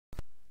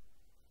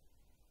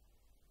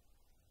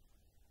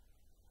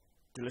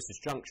Delicious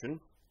Junction,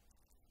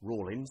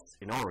 Rawlings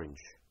in orange.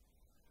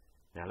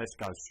 Now let's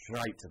go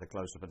straight to the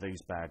close-up of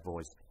these bad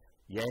boys.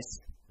 Yes,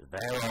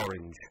 they're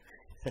orange.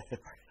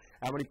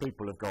 How many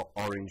people have got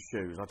orange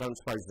shoes? I don't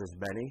suppose there's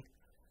many.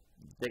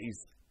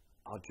 These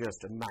are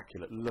just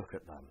immaculate. Look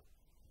at them.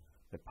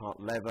 They're part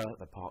leather,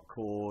 they're part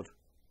cord.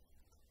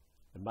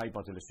 They're made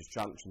by Delicious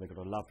Junction. They've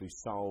got a lovely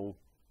sole.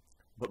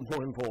 But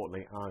more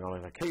importantly, hang on,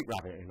 if I keep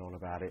rabbiting on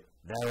about it,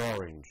 they're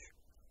orange.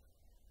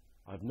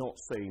 I've not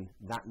seen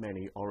that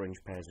many orange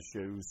pairs of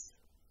shoes.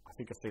 I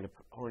think I've seen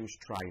orange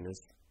trainers,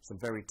 some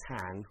very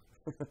tan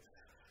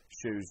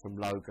shoes from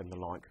Logan and the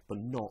like, but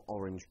not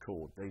orange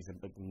cord. These are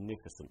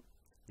magnificent.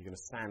 You're going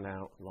to stand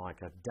out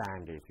like a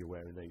dandy if you're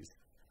wearing these.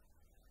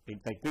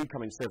 They do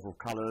come in several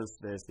colours.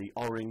 There's the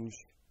orange,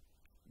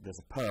 there's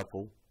a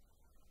purple.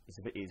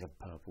 It is a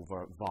purple,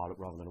 violet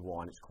rather than a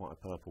wine. It's quite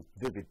a purple,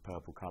 vivid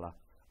purple colour,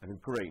 and a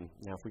green.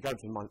 Now, if we go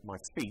to my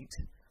feet,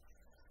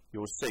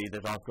 you'll see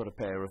that I've got a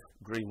pair of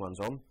green ones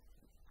on.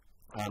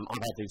 I've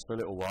had these for a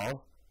little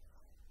while.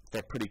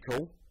 They're pretty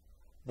cool.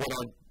 What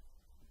I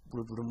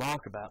would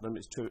remark about them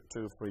is two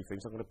or three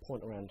things. I'm going to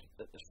point around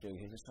at the shoe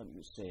here just so you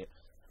can see it.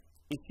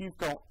 If you've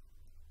got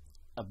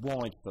a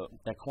wide foot,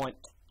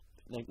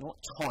 they're not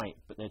tight,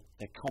 but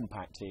they're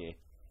compact here.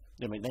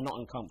 I mean, they're not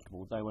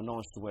uncomfortable. They were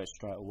nice to wear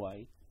straight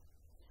away.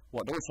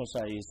 What I'd also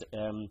say is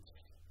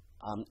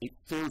it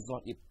feels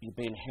like you're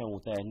being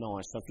held there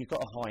nice. So if you've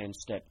got a high-end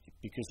step,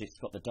 because it's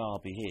got the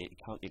derby here,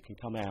 it can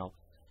come out.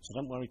 So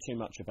don't worry too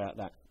much about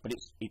that. But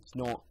it's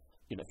not,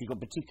 you know, if you've got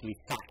a particularly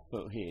fat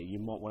foot here, you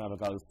might want to have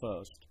a go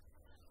first.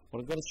 What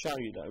I'm going to show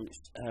you though,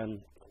 I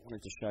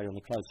wanted to show you on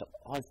the close-up.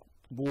 I've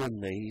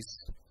worn these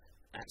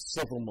at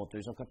several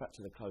models. I'll go back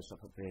to the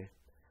close-up up here.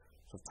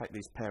 So I'll take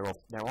these pair off.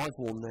 Now I've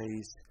worn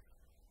these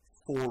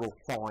 4 or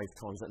 5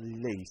 times at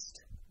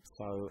least.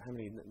 So how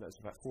many? That's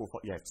about 4 or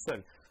 5. Yeah,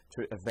 certain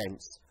to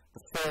events.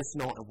 The first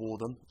night I wore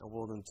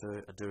them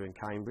to a do in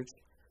Cambridge.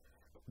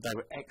 They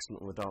were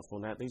excellent on the dance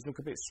floor. Now these look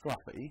a bit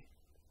scruffy,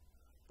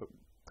 but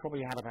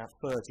probably had about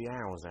 30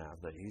 hours out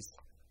of these,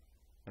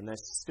 and they're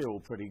still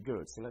pretty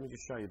good. So let me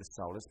just show you the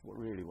sole. That's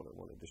really what I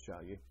wanted to show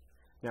you.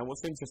 Now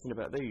what's interesting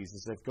about these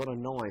is they've got a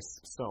nice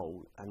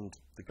sole, and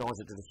the guys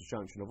at Delicious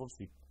Junction have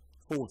obviously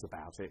thought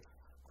about it.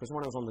 Because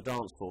when I was on the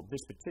dance floor,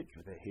 this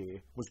particular bit here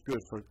was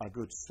good for a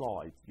good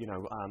slide. You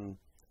know,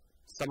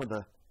 some of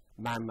the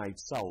man-made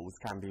soles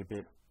can be a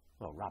bit,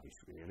 well, rubbish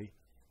really,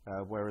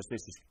 whereas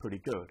this is pretty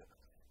good.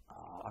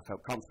 I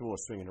felt comfortable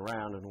swinging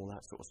around and all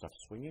that sort of stuff.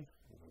 Swinging?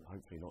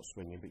 Hopefully not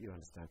swinging, but you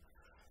understand.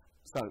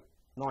 So,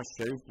 nice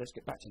shoe. Let's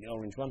get back to the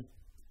orange one.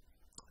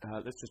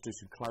 Let's just do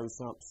some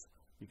close-ups.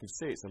 You can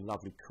see it's a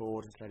lovely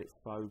cord. Just let it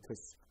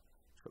focus.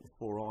 It's got the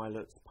 4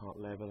 eyelets, part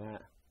leather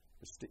that.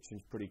 The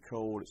stitching's pretty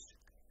cool. It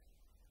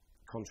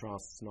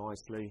contrasts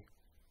nicely.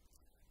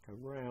 Go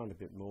round a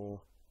bit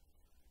more.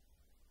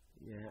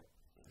 Yeah,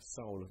 the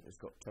sole has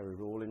got Terry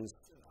Rawlings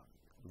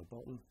on the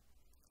bottom.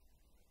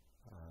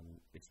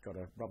 It's got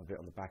a rubber bit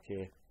on the back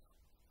here.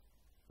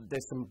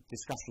 There's some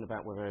discussion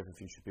about whether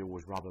everything should be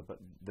always rubber, but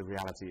the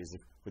reality is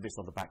if with this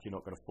on the back you're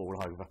not going to fall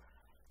over.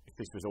 If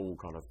this was all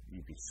kind of,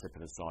 you'd be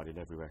slipping and sliding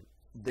everywhere.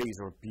 These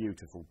are a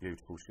beautiful,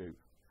 beautiful shoe.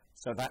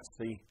 So that's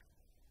the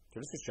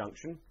Delicious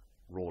Junction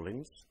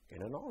Rawlings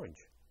in an orange.